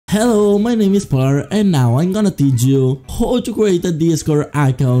Hello, my name is Polar and now I'm gonna teach you how to create a Discord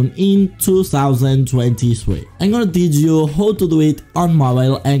account in 2023. I'm gonna teach you how to do it on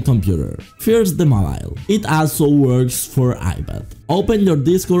mobile and computer. First, the mobile. It also works for iPad. Open your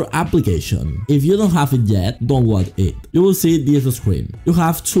Discord application. If you don't have it yet, download it. You will see this screen. You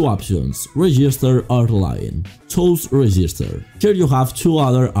have two options, register or login. Choose register. Here you have two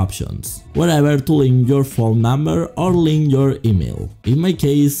other options, whether to link your phone number or link your email. In my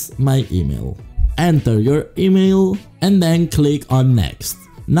case, my email. Enter your email and then click on next.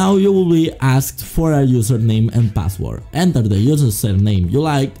 Now you will be asked for a username and password. Enter the username you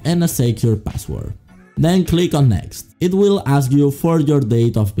liked and a secure password. Then click on next. It will ask you for your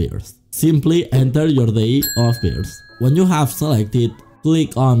date of birth. Simply enter your date of birth. When you have selected,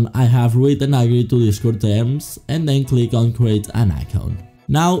 click on I have read and agree to Discord terms and then click on create an account.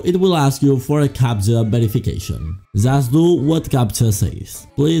 Now it will ask you for a CAPTCHA verification. Just do what CAPTCHA says.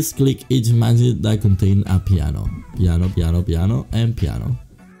 Please click each message that contains a piano. Piano, and piano.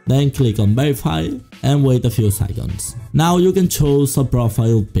 Then click on verify and wait a few seconds. Now you can choose a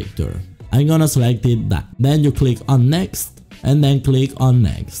profile picture. I'm gonna select it that. Then you click on next and then click on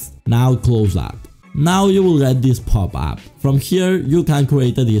next. Now close that. Now you will get this pop-up. From here you can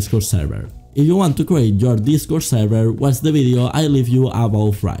create a Discord server. If you want to create your Discord server, watch the video I leave you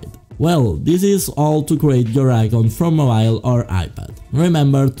above right. Well, this is all to create your account from mobile or iPad.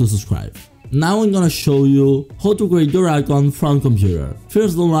 Remember to subscribe. Now I'm gonna show you how to create your account from computer.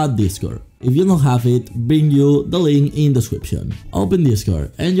 First, download Discord. If you don't have it, bring you the link in description. Open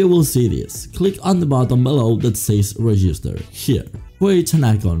Discord and you will see this. Click on the button below that says register. Here, create an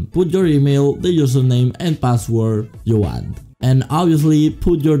account, put your email, the username and password you want. And obviously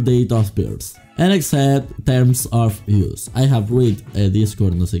put your date of birth. And accept terms of use. I have read a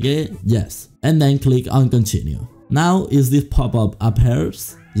Discord no sé qué, yes. And then click on continue. Now if this pop-up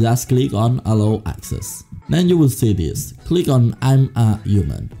appears, just click on allow access. Then you will see this. Click on I'm a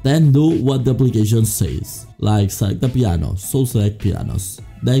human. Then do what the application says, like select the piano, so select pianos.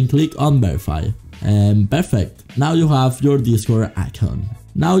 Then click on verify. And perfect. Now you have your Discord account.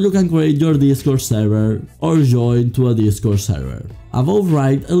 Now you can create your Discord server or join to a Discord server. Above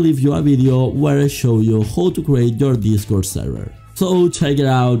right, I'll leave you a video where I show you how to create your Discord server. So check it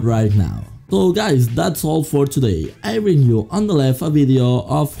out right now. So guys, that's all for today. I bring you on the left a video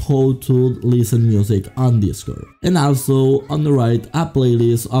of how to listen music on Discord. And also on the right a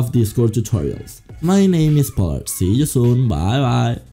playlist of Discord tutorials. My name is Polar. See you soon. Bye bye.